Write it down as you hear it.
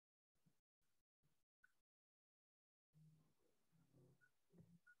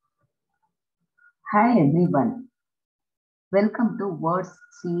Hi everyone, welcome to Words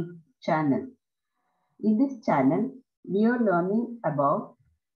Seed channel. In this channel, we are learning about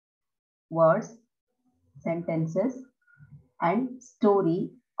words, sentences and story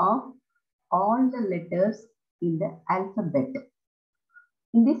of all the letters in the alphabet.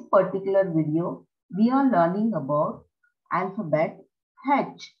 In this particular video, we are learning about alphabet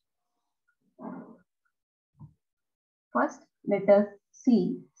H. First, let us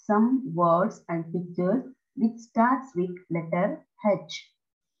see some words and pictures which starts with letter H.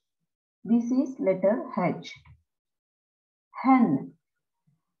 This is letter H. Hen,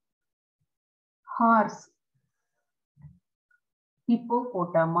 horse,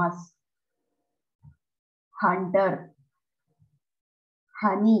 hippopotamus, hunter,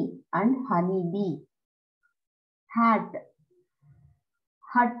 honey and honeybee, hat,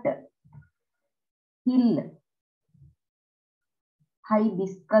 hut, hill,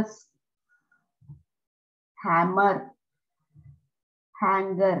 hibiscus, hammer,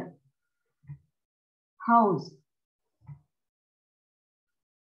 hanger, house.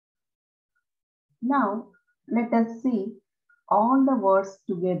 Now let us see all the words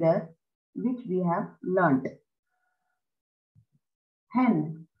together which we have learnt.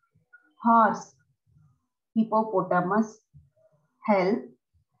 Hen, horse, hippopotamus, hell,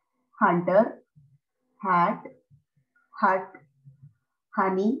 hunter, hat, hut,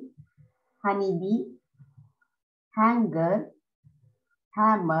 honey, honeybee, hanger,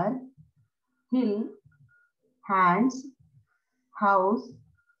 hammer, hill, hands, house,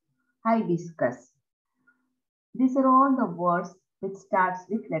 hibiscus. These are all the words which starts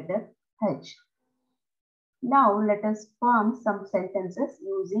with letter H. Now let us form some sentences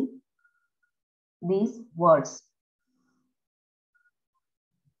using these words.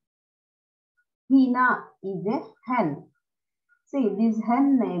 Hina is a hen. See, this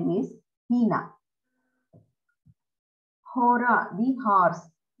hen name is Hina. Hora, the horse.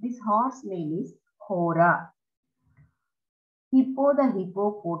 This horse name is Hora. Hippo, the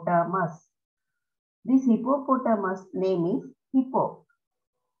hippopotamus. This hippopotamus name is Hippo.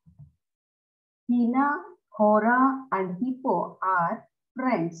 Hina, Hora and Hippo are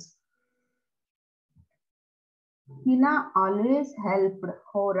friends. Hina always helped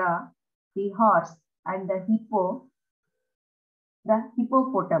Hora, the horse, and the Hippo, the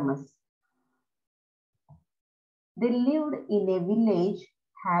hippopotamus. They lived in a village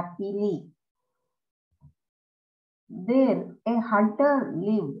happily. There, a hunter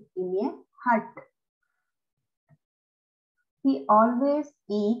lived in a hut. He always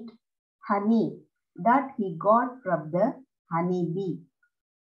ate honey that he got from the honeybee.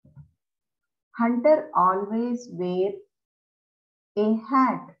 Hunter always wear a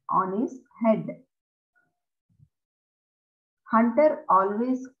hat on his head. Hunter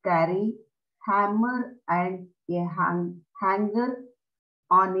always carry hammer and a hanger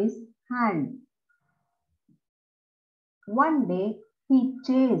on his hand. One day he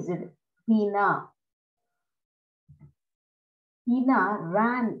chased Hina. Hina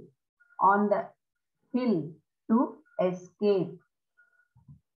ran on the hill to escape.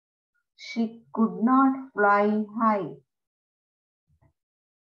 She could not fly high.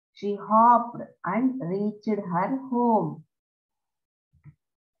 She hopped and reached her home.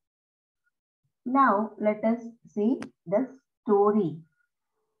 Now let us see the story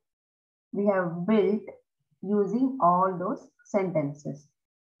we have built using all those sentences.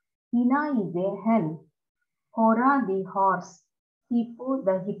 Hina is a hen. Hora the horse. Hippo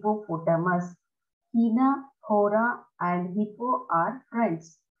the hippopotamus. Hina, Hora and Hippo are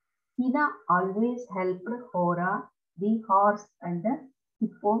friends. Hina always helped Hora, the horse and the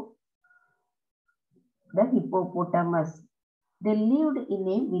hippopotamus. They lived in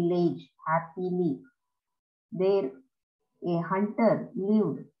a village happily. There a hunter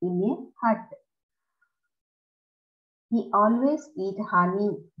lived in a hut. He always eat honey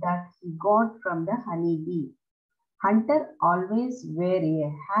that he got from the honeybee. Hunter always wear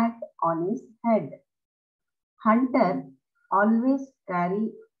a hat on his head. Hunter always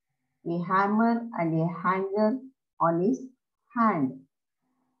carry a hammer and a hanger on his hand.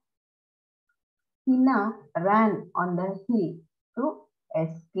 Hina ran on the hill to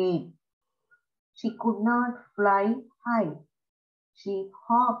escape. She could not fly high. She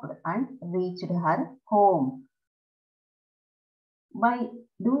hopped and reached her home. By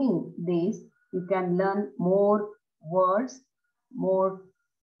doing this, you can learn more words, more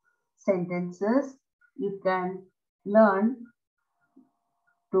sentences. You can learn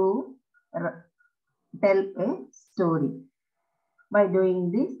to tell a story. By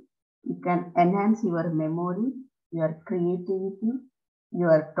doing this, you can enhance your memory, your creativity,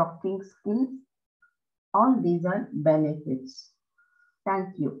 your talking skills, All these are benefits.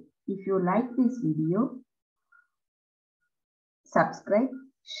 Thank you. If you like this video, subscribe,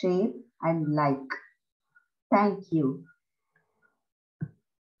 share and like. Thank you.